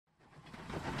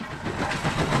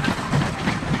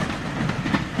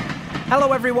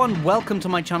Hello everyone, welcome to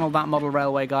my channel That Model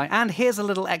Railway Guy, and here's a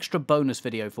little extra bonus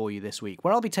video for you this week,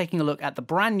 where I'll be taking a look at the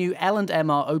brand new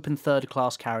L&MR Open Third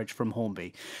Class carriage from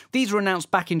Hornby. These were announced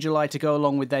back in July to go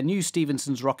along with their new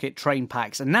Stephenson's Rocket train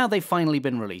packs, and now they've finally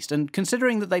been released, and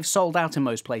considering that they've sold out in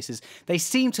most places, they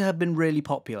seem to have been really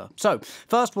popular. So,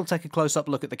 first we'll take a close-up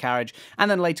look at the carriage,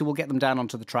 and then later we'll get them down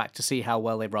onto the track to see how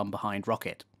well they run behind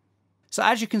Rocket. So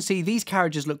as you can see, these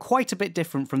carriages look quite a bit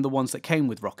different from the ones that came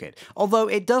with Rocket, although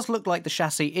it does look like the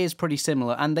chassis is pretty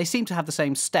similar, and they seem to have the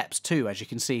same steps too, as you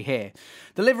can see here.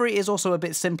 The livery is also a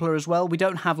bit simpler as well. We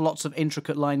don't have lots of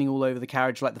intricate lining all over the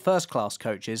carriage like the first class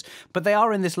coaches, but they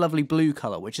are in this lovely blue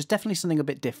colour, which is definitely something a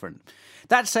bit different.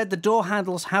 That said, the door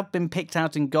handles have been picked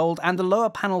out in gold, and the lower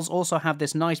panels also have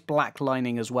this nice black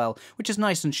lining as well, which is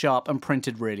nice and sharp and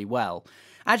printed really well.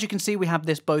 As you can see, we have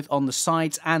this both on the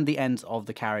sides and the ends of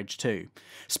the carriage too.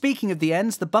 Speaking of the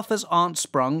ends, the buffers aren't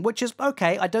sprung, which is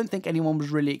okay. I don't think anyone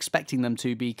was really expecting them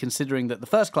to be, considering that the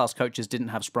first class coaches didn't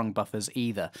have sprung buffers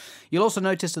either. You'll also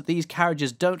notice that these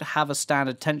carriages don't have a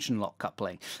standard tension lock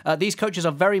coupling. These coaches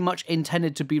are very much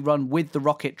intended to be run with the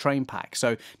Rocket train pack,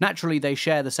 so naturally they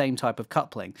share the same type of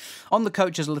coupling. On the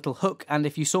coach is a little hook, and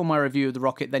if you saw my review of the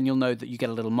Rocket, then you'll know that you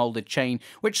get a little moulded chain,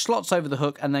 which slots over the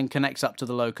hook and then connects up to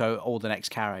the loco or the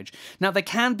next carriage. Now they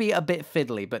can be a bit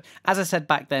fiddly, but as I said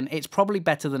back then, it's probably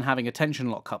better than having a tension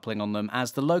lock coupling on them,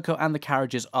 as the loco and the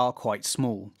carriages are quite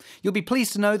small. You'll be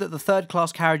pleased to know that the third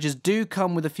class carriages do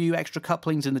come with a few extra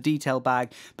couplings in the detail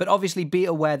bag, but obviously be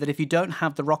aware that if you don't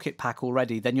have the Rocket pack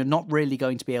already, then you're not really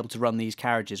going to be able to run these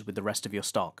carriages with the rest of your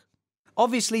stock.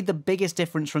 Obviously, the biggest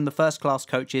difference from the first class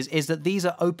coaches is that these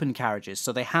are open carriages,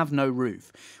 so they have no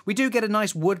roof. We do get a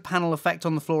nice wood panel effect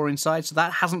on the floor inside, so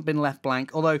that hasn't been left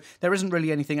blank, although there isn't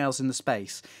really anything else in the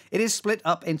space. It is split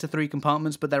up into 3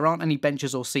 compartments, but there aren't any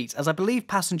benches or seats, as I believe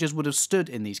passengers would have stood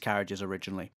in these carriages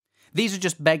originally. These are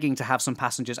just begging to have some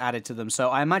passengers added to them, so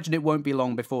I imagine it won't be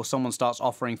long before someone starts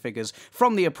offering figures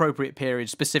from the appropriate period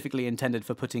specifically intended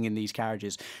for putting in these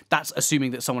carriages. That's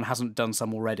assuming that someone hasn't done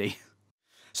some already.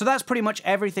 So that's pretty much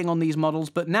everything on these models,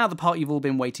 but now the part you've all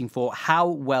been waiting for: how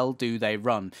well do they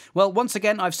run? Well, once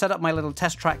again, I've set up my little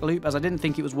test track loop, as I didn't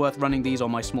think it was worth running these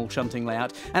on my small shunting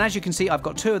layout, and as you can see, I've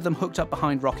got 2 of them hooked up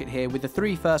behind Rocket here with the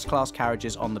 3 first class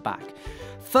carriages on the back.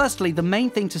 Firstly, the main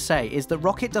thing to say is that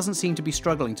Rocket doesn't seem to be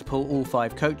struggling to pull all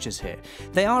 5 coaches here.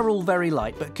 They are all very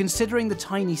light, but considering the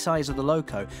tiny size of the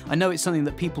loco, I know it's something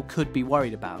that people could be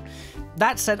worried about.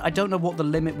 That said, I don't know what the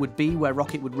limit would be where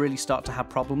Rocket would really start to have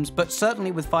problems, but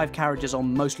certainly with 5 carriages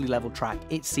on mostly level track,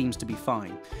 it seems to be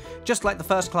fine. Just like the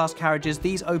first class carriages,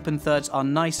 these open thirds are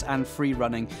nice and free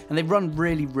running, and they run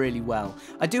really well.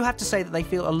 I do have to say that they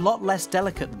feel a lot less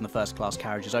delicate than the first class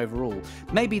carriages overall.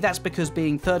 Maybe that's because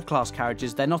being third class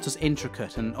carriages, they're not as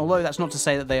intricate, and although that's not to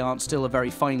say that they aren't still a very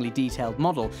finely detailed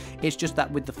model, it's just that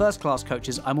with the first class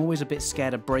coaches, I'm always a bit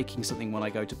scared of breaking something when I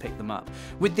go to pick them up.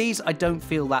 With these, I don't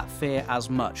feel that fear as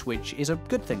much, which is a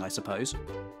good thing, I suppose.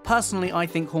 Personally, I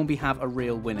think Hornby have a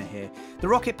real winner here. The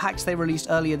Rocket packs they released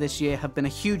earlier this year have been a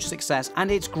huge success, and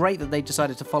it's great that they've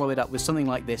decided to follow it up with something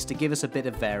like this to give us a bit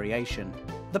of variation.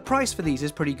 The price for these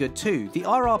is pretty good too. The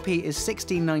RRP is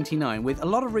 $16.99, with a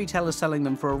lot of retailers selling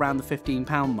them for around the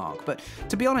 £15 mark, but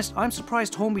to be honest, I'm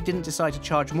surprised Hornby didn't decide to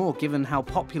charge more given how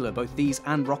popular both these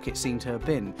and Rocket seem to have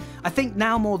been. I think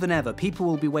now more than ever, people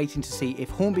will be waiting to see if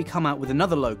Hornby come out with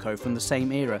another loco from the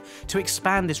same era to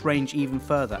expand this range even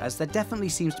further, as there definitely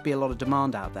seems to be a lot of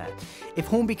demand out there. If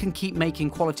Hornby can keep making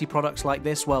quality products like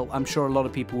this, well, I'm sure a lot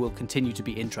of people will continue to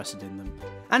be interested in them.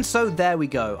 And so there we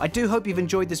go. I do hope you've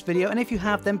enjoyed this video, and if you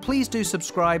have, then please do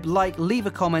subscribe, like, leave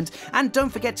a comment, and don't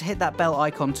forget to hit that bell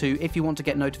icon too if you want to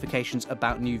get notifications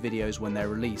about new videos when they're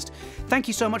released. Thank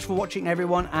you so much for watching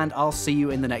everyone, and I'll see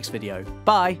you in the next video.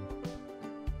 Bye!